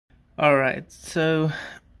Alright, so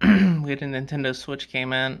we had a Nintendo Switch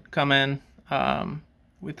come in.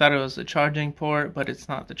 We thought it was the charging port, but it's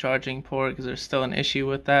not the charging port because there's still an issue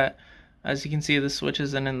with that. As you can see, the Switch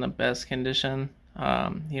isn't in the best condition.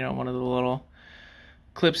 One of the little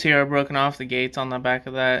clips here are broken off, the gates on the back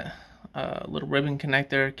of that little ribbon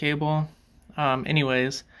connector cable.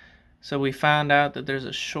 Anyways, so we found out that there's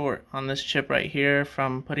a short on this chip right here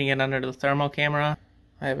from putting it under the thermal camera.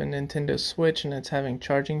 I have a Nintendo Switch and it's having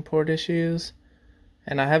charging port issues,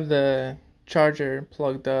 and I have the charger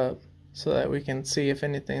plugged up so that we can see if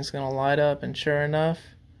anything's going to light up, and sure enough,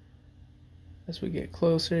 as we get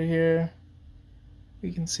closer here,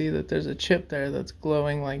 we can see that there's a chip there that's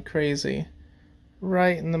glowing like crazy.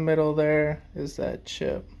 Right in the middle there is that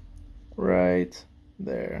chip, right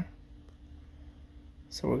there.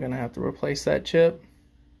 So we're going to have to replace that chip,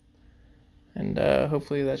 and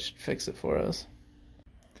hopefully that should fix it for us.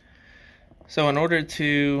 So in order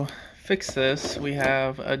to fix this, we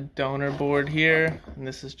have a donor board here, and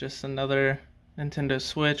this is just another Nintendo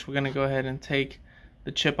Switch. We're going to go ahead and take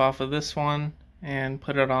the chip off of this one and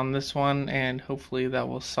put it on this one, and hopefully that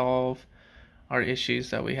will solve our issues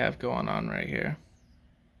that we have going on right here.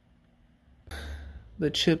 The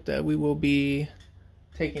chip that we will be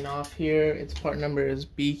taking off here, its part number is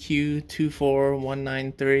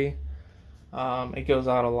BQ24193. It goes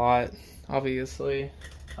out a lot, obviously.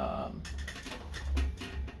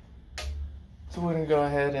 So we're going to go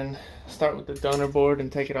ahead and start with the donor board and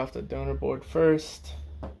take it off the donor board first.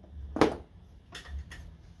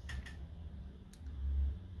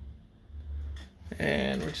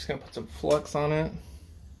 And we're just going to put some flux on it.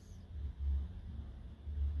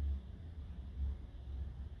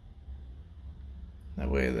 That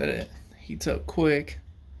way that it heats up quick.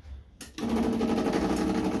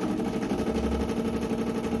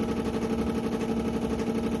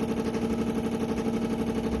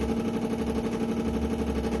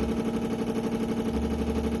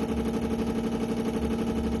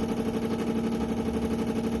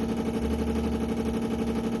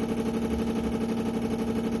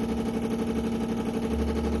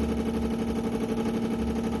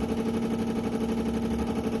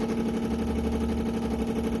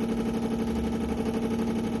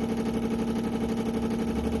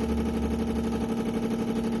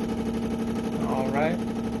 Alright,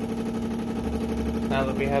 now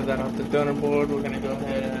that we have that off the donor board, we're going to go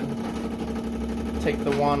ahead and take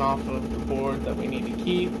the one off of the board that we need to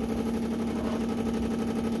keep.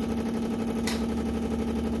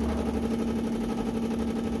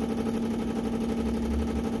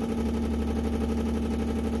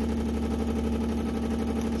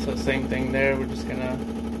 So same thing there, we're just going to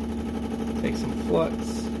take some flux,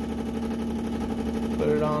 put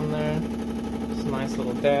it on there, just a nice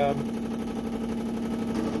little dab.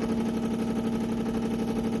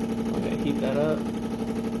 Heat that up.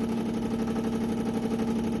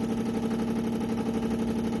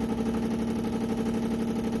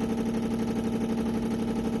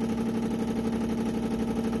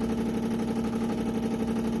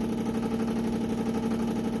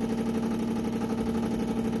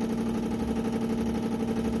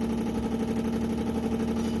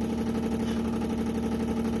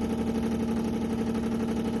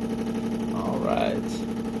 All right.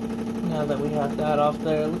 Now that we have that off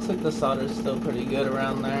there, it looks like the solder's still pretty good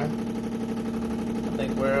around there. I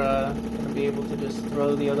think we're going to be able to just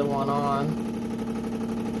throw the other one on.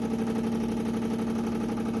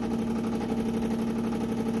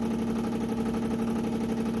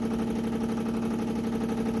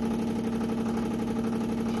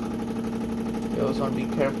 You always want to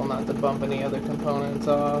be careful not to bump any other components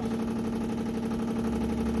off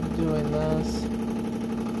doing this.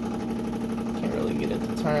 Get it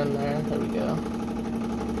to turn there. There we go.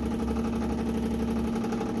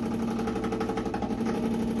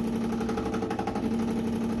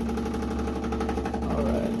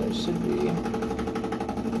 Alright, that should be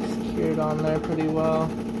secured on there pretty well.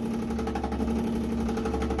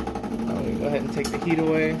 Now we go ahead and take the heat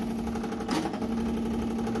away.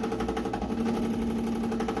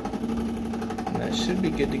 And that should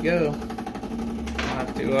be good to go. I'll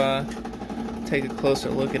have to take a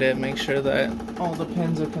closer look at it, make sure that all the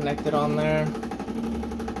pins are connected on there,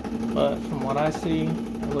 but from what I see,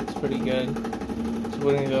 it looks pretty good. So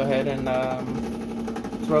we're going to go ahead and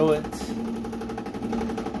throw it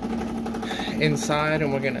inside,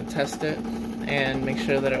 and we're going to test it and make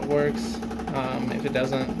sure that it works. If it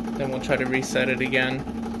doesn't, then we'll try to reset it again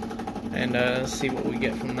and see what we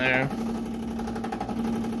get from there.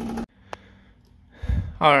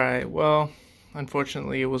 Alright, well,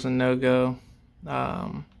 unfortunately it was a no-go.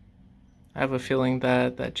 I have a feeling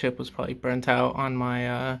that that chip was probably burnt out on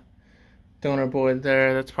my donor board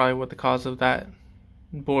there. That's probably what the cause of that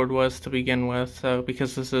board was to begin with. So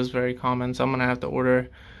because this is very common, so I'm gonna have to order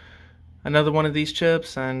another one of these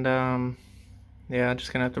chips, and yeah,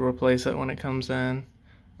 just gonna have to replace it when it comes in.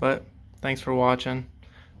 But thanks for watching.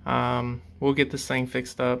 We'll get this thing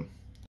fixed up.